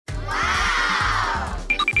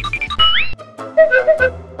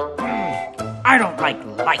like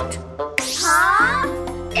light. Huh?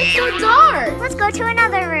 It's so dark. Let's go to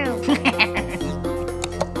another room.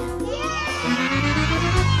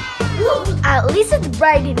 At least it's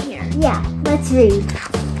bright in here. Yeah, let's read.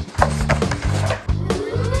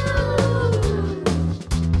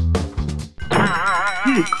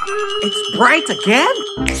 It's bright again?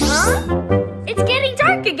 Huh? It's getting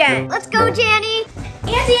dark again. Let's go, Jannie.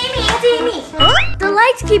 Auntie Amy, Auntie Amy. Huh? The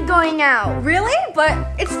lights keep going out. Really? But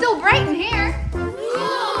it's still bright in here.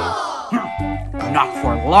 Not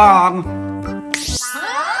for long.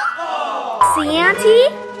 See, Auntie?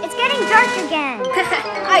 It's getting dark again.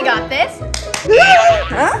 I got this.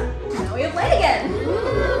 Huh? Now we have light again.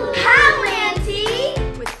 How, Auntie?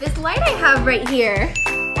 With this light I have right here.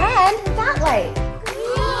 And that light.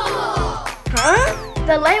 Huh?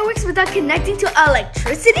 The light works without connecting to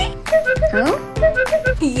electricity? Huh?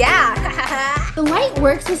 Yeah. The light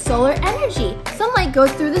works with solar energy. Sunlight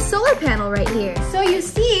goes through the solar panel right here. So you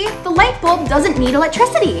see, the light bulb doesn't need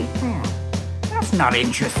electricity. That's not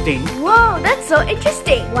interesting. Whoa, that's so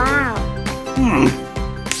interesting. Wow.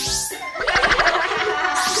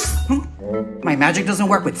 My magic doesn't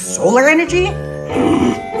work with solar energy?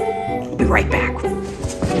 I'll be right back.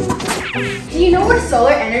 Do you know where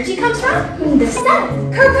solar energy comes from? The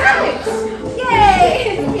sun. Correct!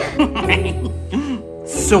 Yay!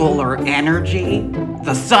 Solar energy?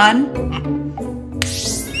 The sun?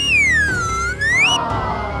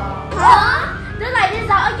 Huh? The light is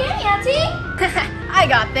out again, Auntie. I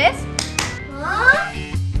got this. Huh?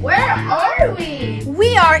 Where are we?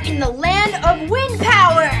 We are in the land of wind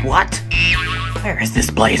power. What? Where is this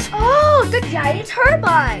place? Oh, the giant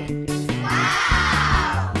turbine.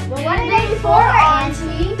 Wow. Well, what are they for,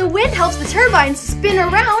 Auntie? The wind helps the turbines spin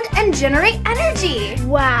around and generate energy.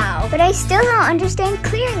 Wow. But I still don't understand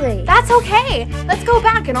clearly. That's okay. Let's go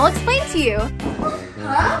back and I'll explain to you.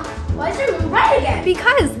 Huh? Why is the room bright again?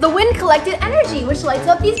 Because the wind collected energy, which lights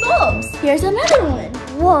up these bulbs. Here's another one.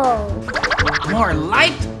 Whoa. More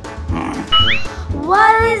light?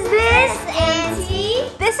 What is this, Auntie?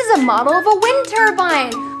 This is a model of a wind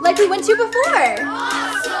turbine, like we went to before.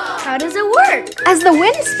 Awesome. How does it work? As the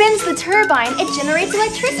wind spins the turbine, it generates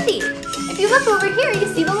electricity. If you look over here, you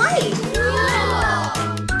see the light.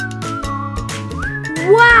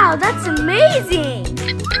 Wow, that's amazing.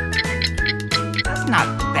 That's not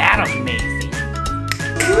that amazing.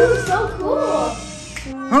 Ooh, so cool.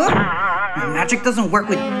 Huh? My magic doesn't work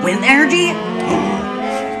with wind energy?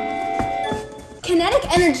 Kinetic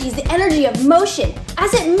energy is the energy of motion.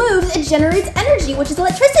 As it moves, it generates energy, which is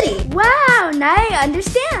electricity. Wow, now I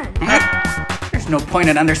understand. There's no point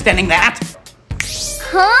in understanding that.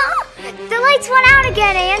 Huh? The lights went out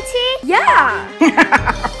again, Auntie. Yeah.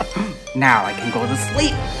 Now I can go to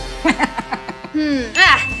sleep.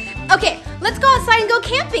 Okay, let's go outside and go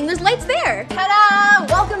camping. There's lights there. Ta-da!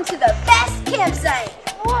 Welcome to the best campsite.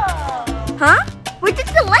 Whoa. Huh? Where did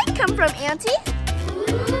the light come from, Auntie?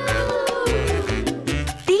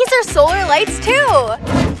 These are solar lights too.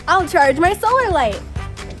 I'll charge my solar light.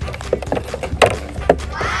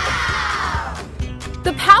 Wow!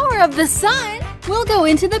 The power of the sun will go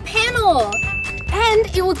into the panel. And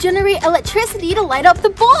it will generate electricity to light up the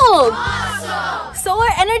bulb. Awesome! Solar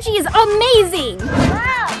energy is amazing.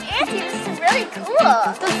 Wow, Auntie, this is really cool.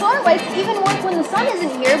 The solar lights even work when the sun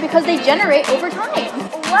isn't here because they generate over time.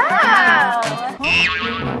 Wow.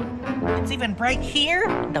 It's even bright here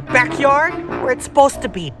in the backyard where it's supposed to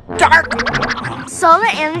be dark. Solar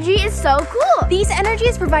energy is so cool. These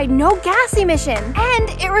energies provide no gas emission, and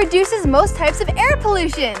it reduces most types of air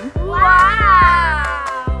pollution.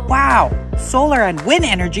 Wow. Wow, solar and wind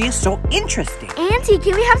energy is so interesting. Auntie,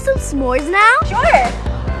 can we have some s'mores now? Sure.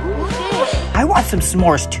 I want some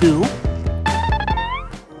s'mores too.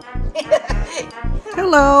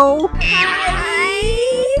 Hello.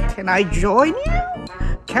 Hi. Can I join you?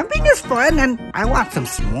 Camping is fun and I want some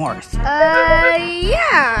s'mores.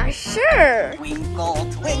 Yeah, sure. Twinkle,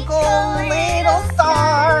 twinkle, little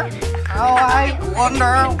star, how I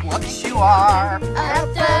wonder what you are.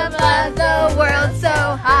 Up above the world so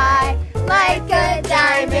high.